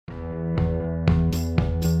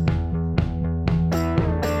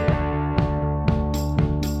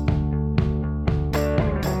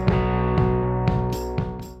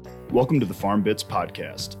Welcome to the Farm Bits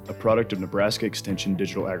Podcast, a product of Nebraska Extension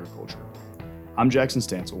Digital Agriculture. I'm Jackson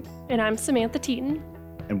Stansel. And I'm Samantha Teton.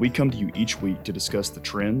 And we come to you each week to discuss the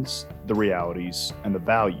trends, the realities, and the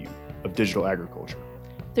value of digital agriculture.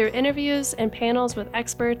 Through interviews and panels with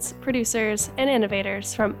experts, producers, and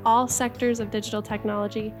innovators from all sectors of digital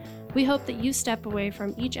technology, we hope that you step away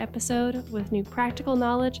from each episode with new practical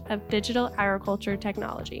knowledge of digital agriculture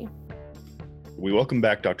technology. We welcome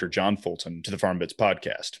back Dr. John Fulton to the Farm Bits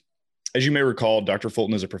Podcast. As you may recall, Dr.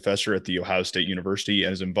 Fulton is a professor at The Ohio State University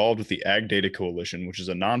and is involved with the Ag Data Coalition, which is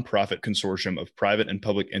a nonprofit consortium of private and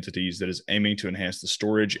public entities that is aiming to enhance the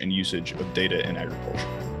storage and usage of data in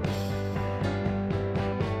agriculture.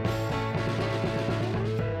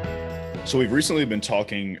 So we've recently been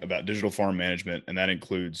talking about digital farm management, and that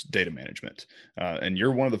includes data management. And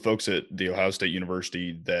you're one of the folks at The Ohio State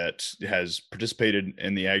University that has participated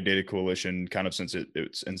in the Ag Data Coalition kind of since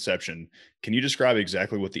its inception. Can you describe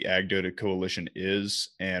exactly what the Ag Data Coalition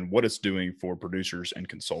is and what it's doing for producers and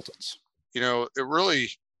consultants? You know,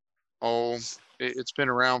 it's been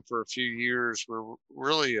around for a few years. We're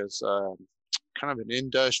really as kind of an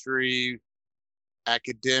industry,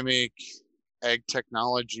 academic, ag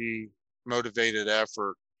technology motivated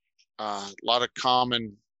effort. A lot of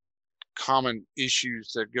common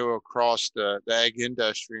issues that go across the ag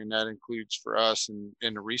industry, and that includes for us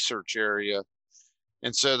in the research area.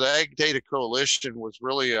 And so the Ag Data Coalition was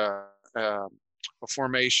really a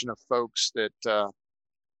formation of folks that,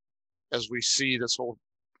 as we see this whole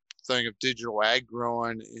thing of digital ag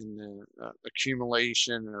growing in the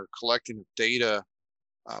accumulation or collecting of data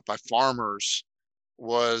by farmers,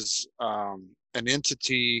 was an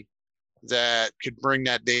entity that could bring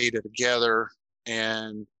that data together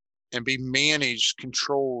and be managed,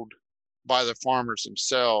 controlled by the farmers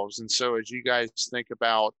themselves. And so as you guys think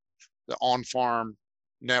about the on-farm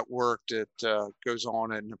network that goes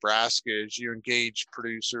on in Nebraska, as you engage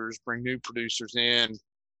producers, bring new producers in,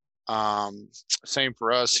 same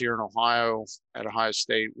for us here in Ohio at Ohio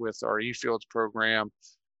State with our eFields program.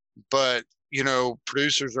 But you know,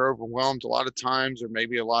 producers are overwhelmed a lot of times. There may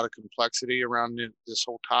be a lot of complexity around this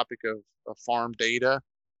whole topic of farm data,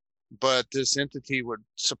 but this entity would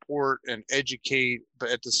support and educate, but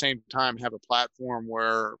at the same time have a platform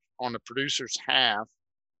where on the producer's half,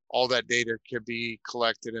 all that data could be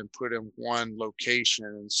collected and put in one location.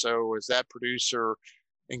 And so as that producer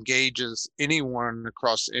engages anyone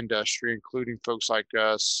across the industry, including folks like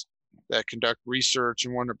us that conduct research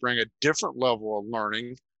and want to bring a different level of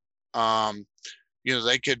learning, you know,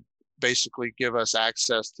 they could basically give us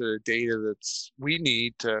access to the data that's we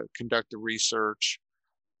need to conduct the research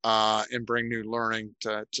and bring new learning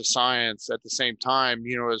to science. At the same time,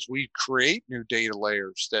 you know, as we create new data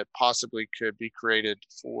layers that possibly could be created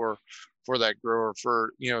for that grower.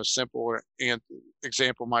 For, you know, a simple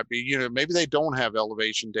example might be, you know, maybe they don't have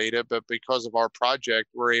elevation data, but because of our project,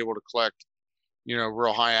 we're able to collect, you know,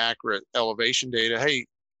 real high accurate elevation data. Hey,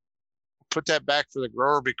 put that back for the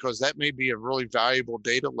grower, because that may be a really valuable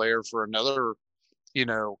data layer for another, you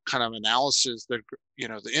know, kind of analysis that, you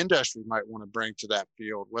know, the industry might want to bring to that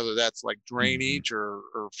field, whether that's like drainage or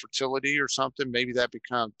fertility or something. Maybe that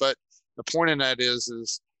becomes, but the point in that is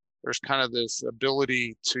there's kind of this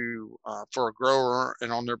ability to, for a grower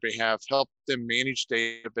and on their behalf, help them manage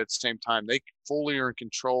data, but at the same time, they fully are in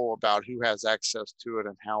control about who has access to it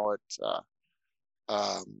and how it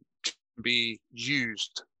can be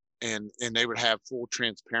used. And they would have full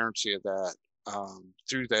transparency of that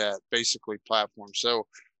through that basically platform. So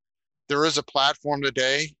there is a platform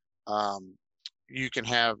today. You can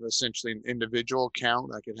have essentially an individual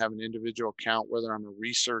account. I could have an individual account, whether I'm a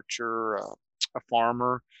researcher, a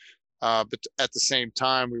farmer, but at the same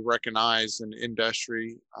time, we recognize in the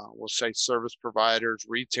industry, we'll say service providers,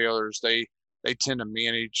 retailers, they tend to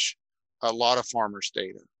manage a lot of farmers'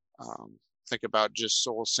 data. Think about just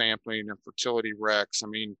soil sampling and fertility recs. I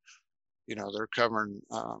mean, you know, they're covering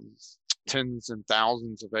tens and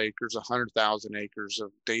thousands of acres, 100,000 acres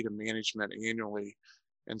of data management annually.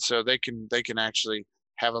 And so they can actually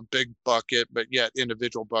have a big bucket, but yet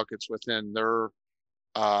individual buckets within their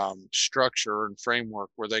structure and framework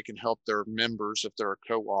where they can help their members, if they're a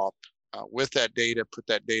co-op, with that data, put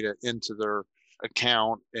that data into their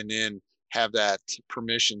account, and then have that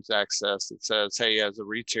permissions access that says, hey, as a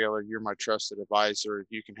retailer, you're my trusted advisor.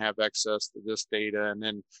 You can have access to this data. And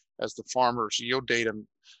then as the farmers, yield data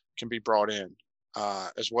can be brought in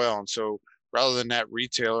as well. And so rather than that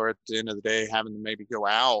retailer at the end of the day having to maybe go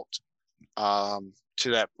out to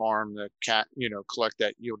that farm to collect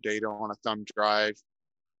that yield data on a thumb drive,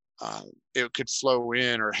 it could flow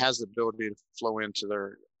in, or has the ability to flow into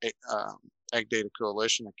their Ag Data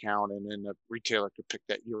Coalition account, and then the retailer could pick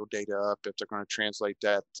that yield data up if they're going to translate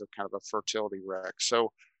that to kind of a fertility rec.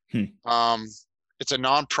 So Hmm. it's a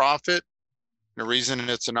nonprofit. The reason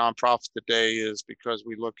it's a nonprofit today is because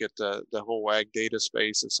we look at the whole ag data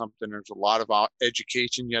space as something, there's a lot of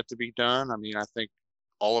education yet to be done. I mean, I think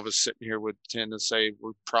all of us sitting here would tend to say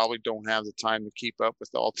we probably don't have the time to keep up with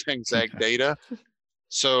all things ag data.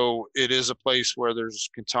 So it is a place where there's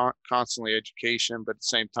constantly education, but at the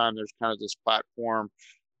same time, there's kind of this platform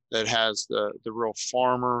that has the real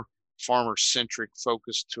farmer-centric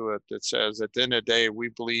focus to it that says at the end of the day, we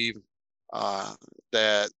believe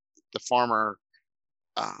that the farmer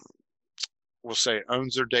we'll say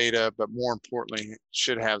owns their data, but more importantly,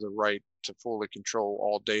 should have the right to fully control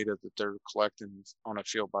all data that they're collecting on a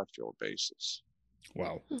field by field basis.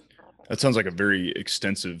 Wow. That sounds like a very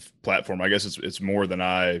extensive platform. I guess it's more than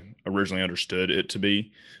I originally understood it to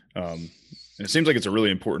be. And it seems like it's a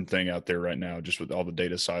really important thing out there right now, just with all the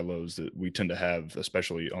data silos that we tend to have,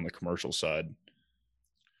 especially on the commercial side.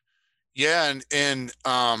 Yeah, and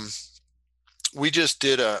we just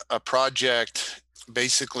did a project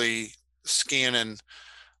basically scanning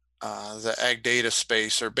the ag data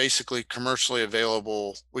space, are basically commercially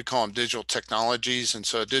available. We call them digital technologies. And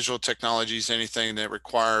so digital technology is anything that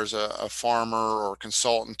requires a farmer or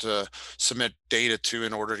consultant to submit data to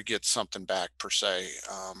in order to get something back per se,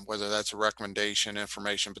 whether that's a recommendation,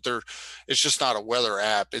 information, but it's just not a weather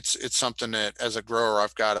app. It's something that as a grower,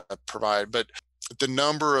 I've got to provide. But the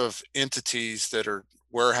number of entities that are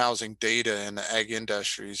warehousing data in the ag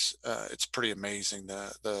industries, it's pretty amazing.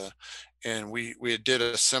 And we did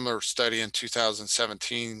a similar study in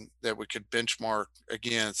 2017 that we could benchmark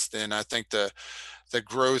against. And I think the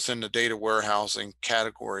growth in the data warehousing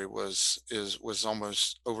category was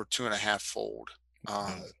almost over 2.5 fold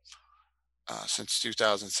since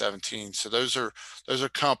 2017. So those are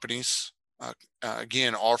companies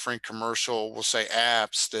again offering commercial, we'll say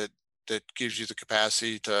apps that gives you the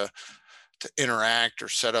capacity to interact or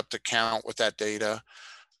set up the account with that data.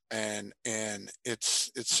 And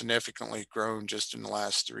it's significantly grown just in the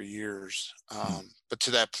last 3 years. But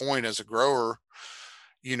to that point, as a grower,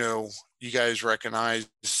 you guys recognize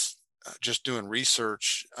just doing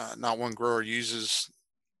research, not one grower uses,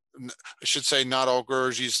 I should say, not all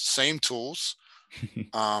growers use the same tools.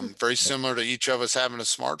 Very similar to each of us having a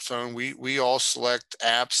smartphone. We all select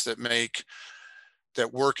apps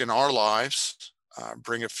that work in our lives.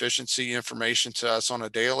 Bring efficiency information to us on a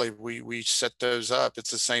daily. We set those up.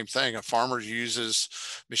 It's the same thing. A farmer uses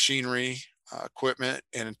machinery, equipment,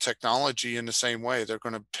 and technology in the same way. They're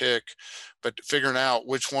going to pick, but figuring out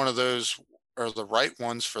which one of those are the right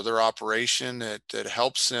ones for their operation that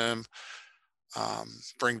helps them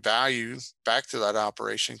bring value back to that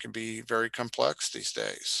operation can be very complex these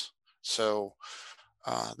days. So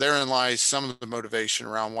therein lies some of the motivation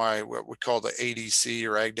around why what we call the ADC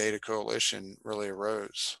or Ag Data Coalition really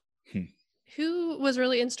arose. Who was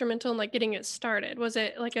really instrumental in like getting it started? Was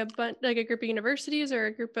it like a group of universities or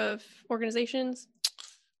a group of organizations?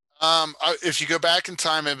 If you go back in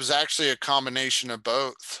time, it was actually a combination of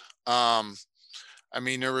both. I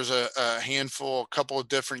mean, there was a couple of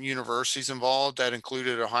different universities involved that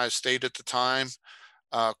included Ohio State at the time.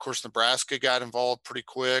 Of course, Nebraska got involved pretty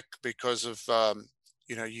quick because of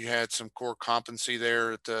you had some core competency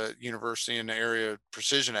there at the university in the area of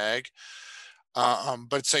precision ag.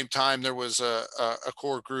 But at the same time, there was a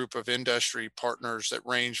core group of industry partners that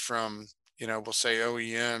ranged from, we'll say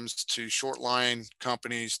OEMs to short line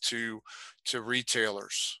companies to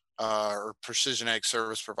retailers or precision ag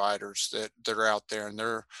service providers that are out there. And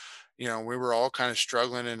we were all kind of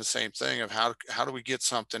struggling in the same thing of how do we get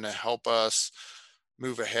something to help us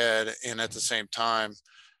move ahead, and at the same time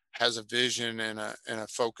has a vision and a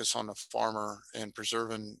focus on the farmer and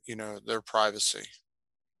preserving their privacy.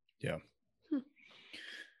 Yeah.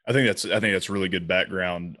 I think that's really good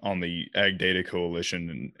background on the Ag Data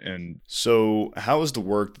Coalition. And so how is the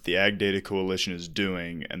work that the Ag Data Coalition is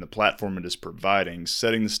doing and the platform it is providing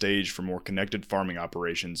setting the stage for more connected farming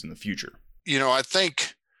operations in the future? I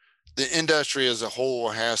think the industry as a whole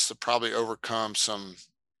has to probably overcome some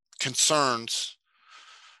concerns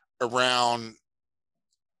around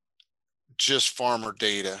just farmer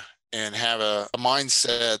data and have a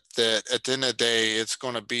mindset that at the end of the day, it's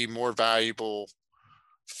going to be more valuable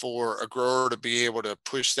for a grower to be able to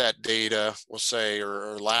push that data, we'll say,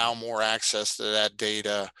 or allow more access to that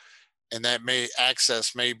data. And that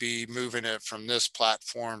access may be moving it from this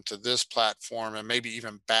platform to this platform and maybe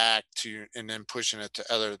even back to, and then pushing it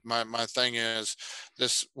to other. My thing is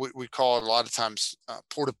this, we call it a lot of times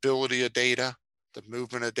portability of data, the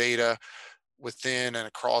movement of data within and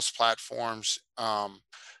across platforms.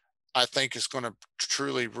 I think is going to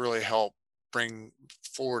truly really help bring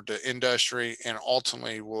forward the industry, and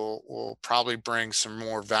ultimately will probably bring some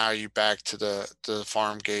more value back to the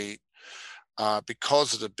farm gate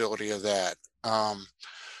because of the ability of that.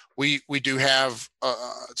 We do have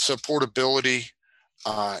supportability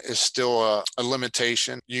is still a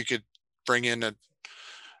limitation. You could bring in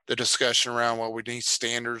the discussion around, well, we need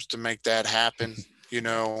standards to make that happen.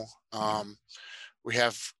 We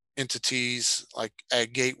have entities like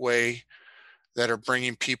Ag Gateway that are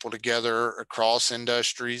bringing people together across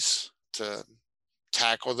industries to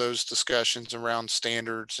tackle those discussions around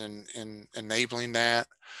standards and enabling that.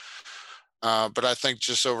 But I think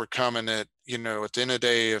just overcoming it, at the end of the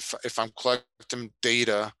day, if I'm collecting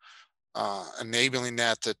data, enabling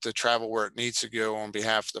that to travel where it needs to go on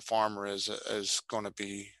behalf of the farmer is going to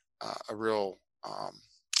be a real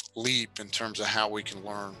leap in terms of how we can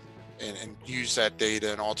learn and use that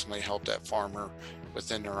data and ultimately help that farmer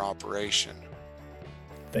within their operation.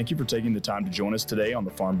 Thank you for taking the time to join us today on the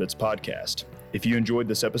Farm Bits podcast. If you enjoyed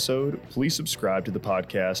this episode, please subscribe to the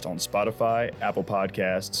podcast on Spotify, Apple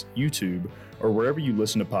Podcasts, YouTube, or wherever you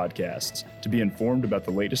listen to podcasts to be informed about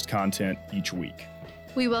the latest content each week.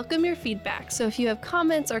 We welcome your feedback, so if you have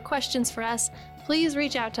comments or questions for us, please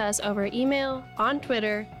reach out to us over email, on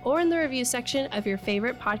Twitter, or in the review section of your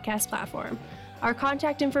favorite podcast platform. Our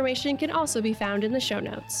contact information can also be found in the show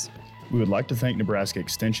notes. We would like to thank Nebraska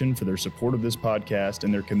Extension for their support of this podcast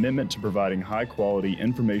and their commitment to providing high-quality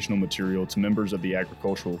informational material to members of the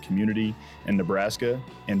agricultural community in Nebraska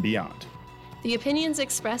and beyond. The opinions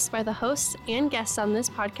expressed by the hosts and guests on this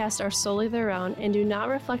podcast are solely their own and do not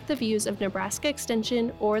reflect the views of Nebraska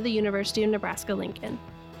Extension or the University of Nebraska-Lincoln.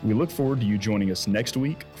 We look forward to you joining us next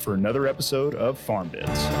week for another episode of Farm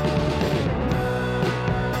Bits.